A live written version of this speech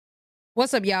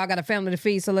What's up, y'all? I got a family to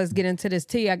feed, so let's get into this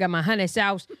tea. I got my honey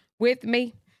sauce with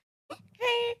me.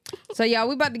 So, y'all,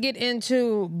 we about to get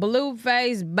into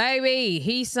Blueface, baby.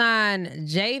 He signed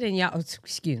Jaden, y'all.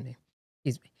 Excuse me.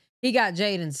 He got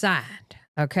Jaden signed,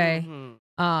 okay?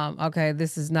 Okay,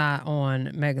 this is not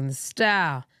on Megan Thee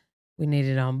Stallion. We need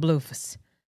it on Blueface.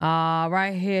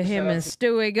 Right here, him and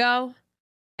Stewie go.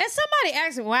 And somebody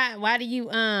asked me, why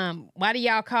do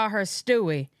y'all call her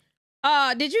Stewie?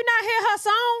 Did you not hear her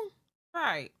song?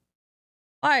 Right.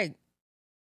 Like,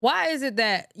 why is it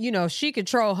that, you know, she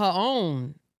control her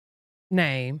own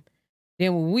name,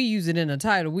 then when we use it in the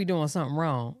title, we doing something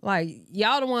wrong? Like,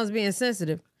 y'all the ones being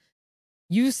sensitive.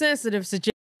 You sensitive, sit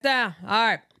your down. All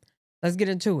right, let's get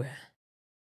into it.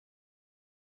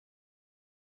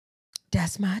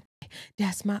 That's my,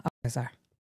 okay, sorry.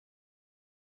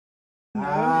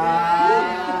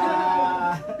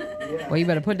 Well, you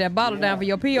better put that bottle down for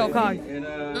your P.O. card. And,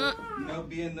 you know,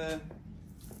 being the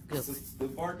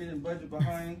market and budget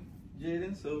behind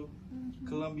Jaden, so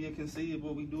Columbia can see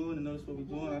what we doing and notice what we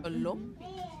doing.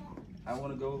 I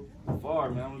want to go far,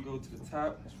 man. I want to go to the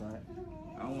top. That's right.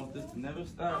 I want this to never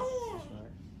stop. That's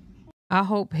right. I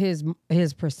hope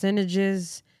his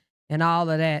percentages and all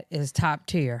of that is top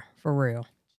tier for real.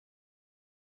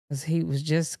 Cause he was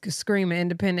just screaming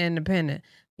independent.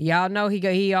 Y'all know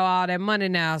he owe all that money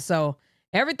now, so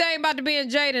everything about to be in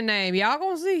Jaden's name. Y'all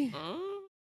gonna see.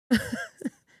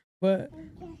 But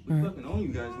we fucking own you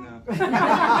guys now.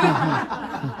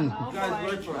 You guys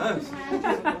work for us.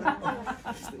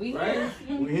 Right?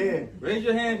 We here. Raise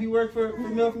your hand if you work for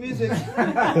Milk Music. Raise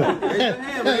your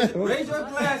hand. Raise your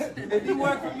glass if you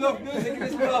work for Milk Music in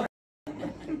this club.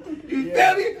 You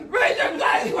feel me? Raise your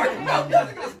glass if you work for Milk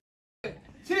Music in this.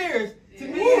 Cheers to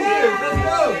me. Cheers. Let's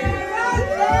go.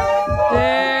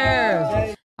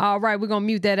 cheers. All right, we're gonna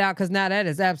mute that out because now that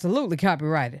is absolutely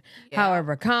copyrighted. Yeah.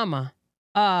 However,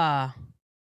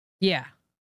 yeah.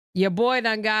 Your boy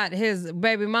done got his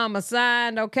baby mama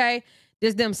signed, okay?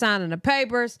 This them signing the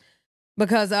papers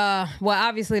because, well,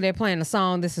 obviously they're playing the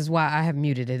song. This is why I have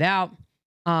muted it out.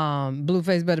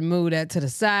 Blueface better move that to the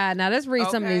side. Now, let's read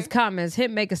some of these comments.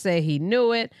 Hitmaker said he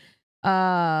knew it.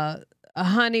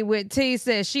 Honey with T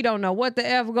says she don't know what the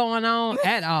F going on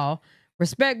at all.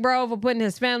 Respect bro for putting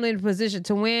his family in a position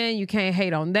to win. You can't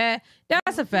hate on that.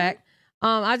 That's a fact.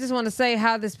 I just want to say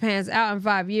how this pans out in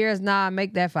 5 years. Nah,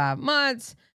 make that 5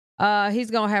 months. He's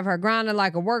going to have her grinding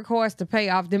like a workhorse to pay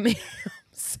off the meals.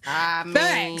 I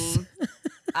mean,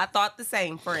 I thought the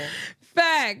same, friend.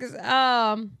 Facts.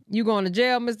 You going to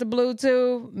jail, Mr.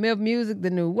 Bluetooth. Milk Music,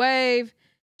 the new wave.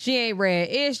 She ain't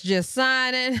red-ish, just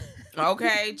signing.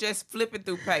 Okay, just flipping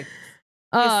through paper.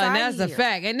 And that's a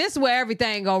fact. And this is where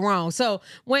everything go wrong. So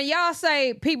when y'all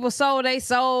say people sold they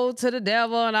soul to the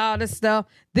devil and all this stuff,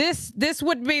 this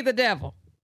would be the devil.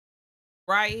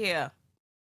 Right here.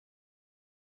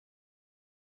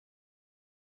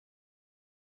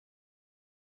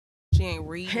 She ain't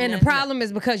reading. And the problem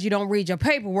is because you don't read your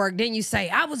paperwork, then you say,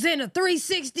 I was in a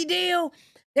 360 deal.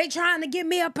 They trying to get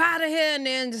me up out of here. And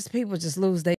then just people just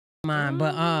lose their mind.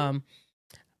 But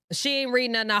she ain't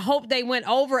reading nothing. I hope they went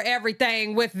over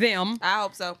everything with them. I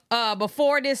hope so.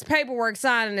 Before this paperwork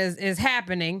signing is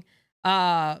happening,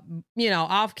 you know,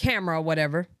 off camera or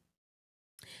whatever.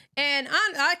 And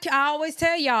I always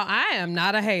tell y'all, I am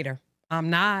not a hater. I'm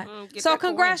not. So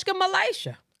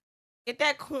congratulations. Get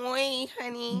that coin,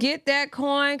 honey. Get that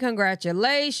coin.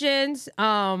 Congratulations.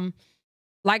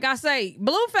 Like I say,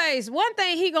 Blueface, one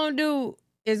thing he gonna do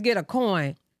is get a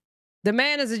coin. The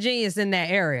man is a genius in that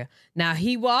area. Now,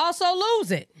 he will also lose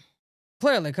it.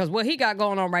 Clearly, because what he got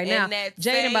going on right now,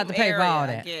 Jaden about to pay for all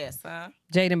that. Yes, huh?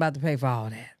 Jaden about to pay for all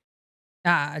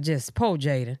that. Just po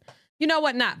Jaden. You know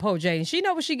what? Not po Jaden. She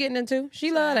know what she getting into.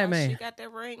 She love that man. She got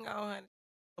that ring on.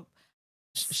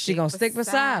 She gonna stick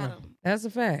beside him. That's a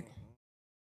fact.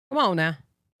 Come on now.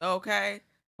 Okay.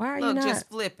 Why are you not just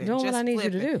flipping? Doing what I need you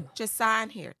to do? Just sign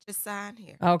here. Just sign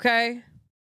here. Okay.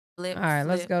 Flip, all right,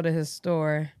 let's go to his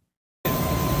story.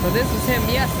 So this was him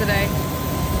yesterday,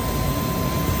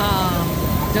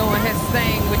 doing his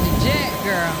thing with the jet,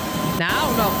 girl. Now, I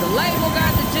don't know if the label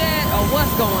got the jet or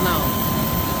what's going on.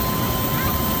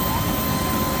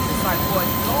 It's like, boy,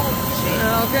 go on the jet.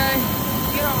 Okay.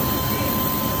 Get on the jet.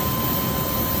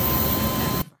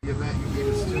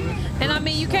 And I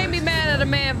mean, you can't be mad at a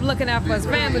man for looking out for his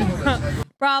family.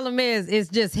 Problem is, it's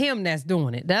just him that's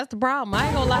doing it. That's the problem. I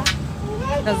ain't gonna lie.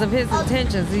 Because of his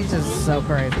intentions, he's just so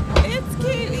crazy. It's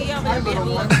cute. He over there being a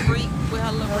little freak with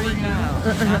her little ring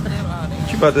out.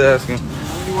 She about to ask him.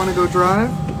 You want to go drive?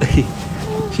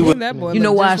 You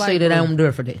know why I say that I'm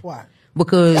there for that? Why?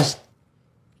 Because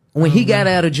when he got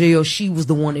out of jail, she was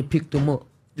the one that picked him up.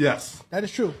 Yes. That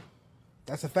is true.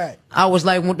 That's a fact. I was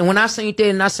like, when I seen that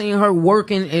and I seen her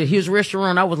working at his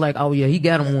restaurant, I was like, oh yeah, he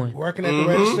got him one. Working at the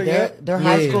register, yeah. They're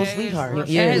high school sweethearts.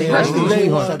 Yeah, high school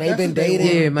sweethearts. So they've been dating.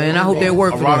 Yeah, man. I hope they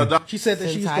work for them. She said that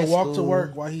she used to Since walk high to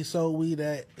work while he sold weed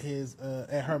at his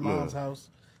at her mom's house.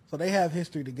 So they have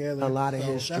history together. A lot of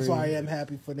history. That's why I am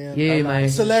happy for them. Yeah, man.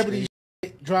 Celebrity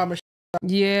shit, drama.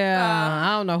 Yeah,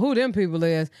 I don't know who them people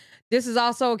is. This is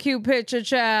also a cute picture,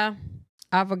 child.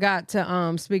 I forgot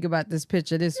to speak about this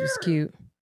picture. This was cute.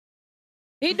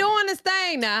 He doing his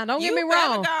thing now. Don't get me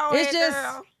wrong. It's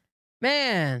just,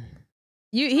 man,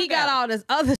 he got all this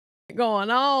other shit going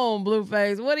on,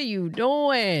 Blueface. What are you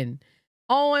doing?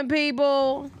 Owing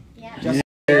people? Yeah.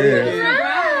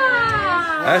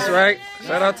 That's right.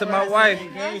 Shout out to my wife.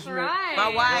 That's right.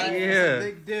 My wife. Yeah.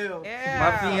 Big deal.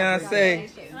 My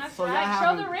fiance. So y'all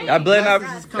have I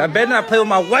better not play with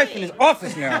my wife in this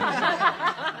office now.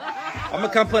 I'm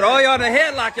gonna come put all y'all in the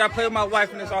headlock. Y'all play with my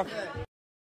wife in this office.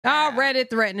 Already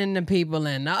threatening the people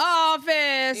in the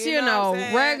office, you know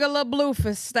regular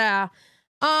Blueface style.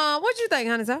 What you think,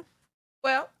 honey?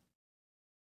 Well,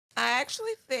 I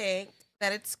actually think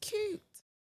that it's cute.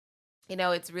 You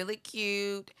know, it's really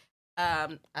cute. I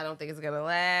don't think it's gonna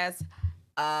last.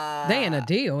 They in a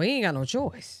deal. He ain't got no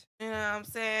choice. You know what I'm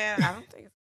saying? I don't think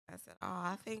it's gonna last at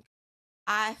all.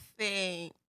 I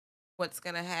think what's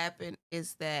gonna happen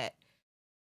is that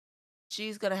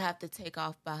she's gonna have to take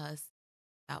off by herself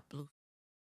out Blue.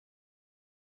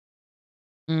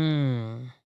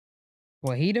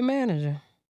 Well, he the manager.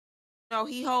 No,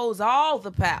 he holds all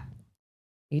the power.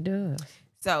 He does.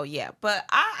 So yeah, but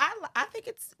I think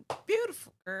it's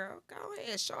beautiful, girl. Go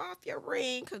ahead, show off your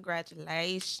ring.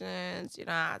 Congratulations. You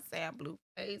know what I'm saying,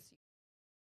 Blueface.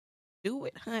 Do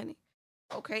it, honey.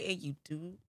 Okay, and you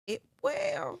do it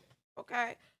well.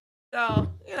 Okay. So,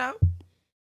 you know.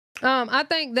 I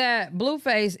think that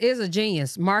Blueface is a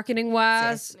genius, marketing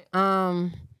wise.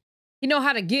 He know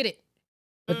how to get it,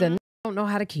 but then don't know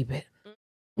how to keep it.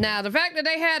 Now, the fact that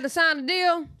they had to sign a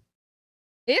deal,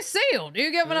 it's sealed.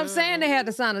 You get what I'm saying? They had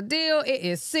to sign a deal. It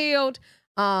is sealed.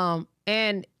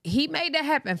 And he made that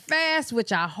happen fast,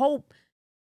 which I hope.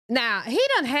 Now, he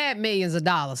done had millions of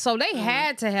dollars, so they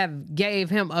had to have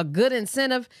gave him a good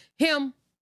incentive. Him,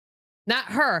 not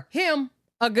her, him,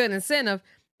 a good incentive.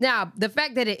 Now, the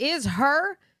fact that it is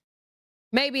her,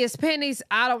 maybe it's pennies,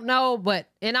 I don't know, but,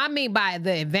 and I mean by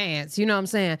the advance, you know what I'm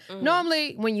saying?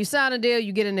 Normally, when you sign a deal,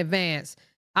 you get an advance.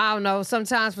 I don't know,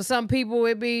 sometimes for some people,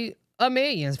 it'd be $1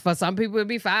 million. For some people, it'd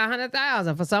be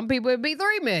 500,000. For some people, it'd be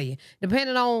 3 million,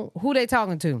 depending on who they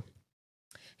talking to.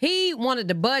 He wanted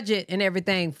the budget and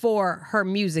everything for her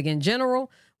music in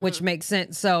general, which makes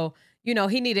sense. So, you know,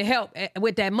 he needed help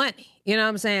with that money. You know what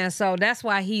I'm saying? So that's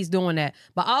why he's doing that.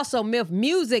 But also, Myth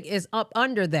Music is up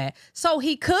under that. So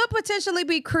he could potentially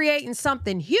be creating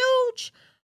something huge,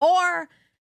 or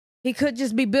he could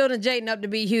just be building Jaden up to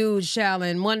be huge, child.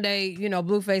 And one day, you know,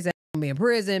 Blueface is going to be in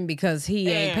prison because he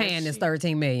ain't paying this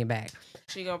 $13 million back.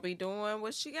 She going to be doing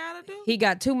what she got to do? He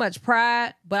got too much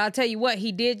pride. But I'll tell you what,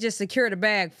 he did just secure the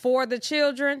bag for the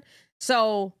children.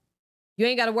 So you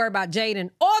ain't got to worry about Jaden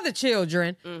or the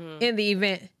children in the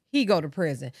event he go to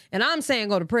prison. And I'm saying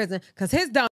go to prison because his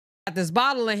dumb got this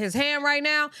bottle in his hand right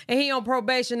now, and he on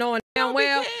probation knowing damn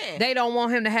well they don't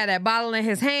want him to have that bottle in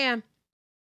his hand.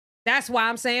 That's why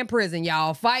I'm saying prison,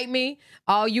 y'all. Fight me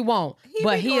all you want.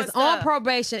 But he is on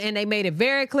probation, and they made it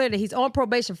very clear that he's on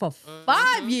probation for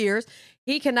 5 years.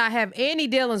 He cannot have any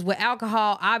dealings with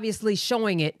alcohol, obviously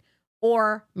showing it,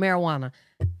 or marijuana.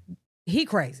 He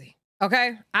crazy.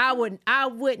 Okay, I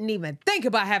wouldn't even think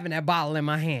about having that bottle in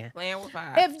my hand. Playing with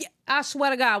fire. If I swear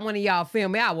to God, one of y'all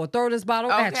film me, I will throw this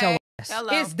bottle at your ass.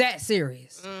 Hello. It's that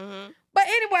serious. But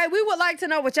anyway, we would like to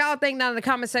know what y'all think down in the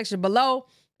comment section below.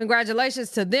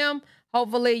 Congratulations to them.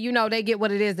 Hopefully, you know, they get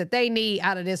what it is that they need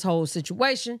out of this whole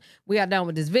situation. We are done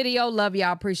with this video. Love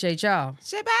y'all. Appreciate y'all.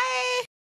 Bye.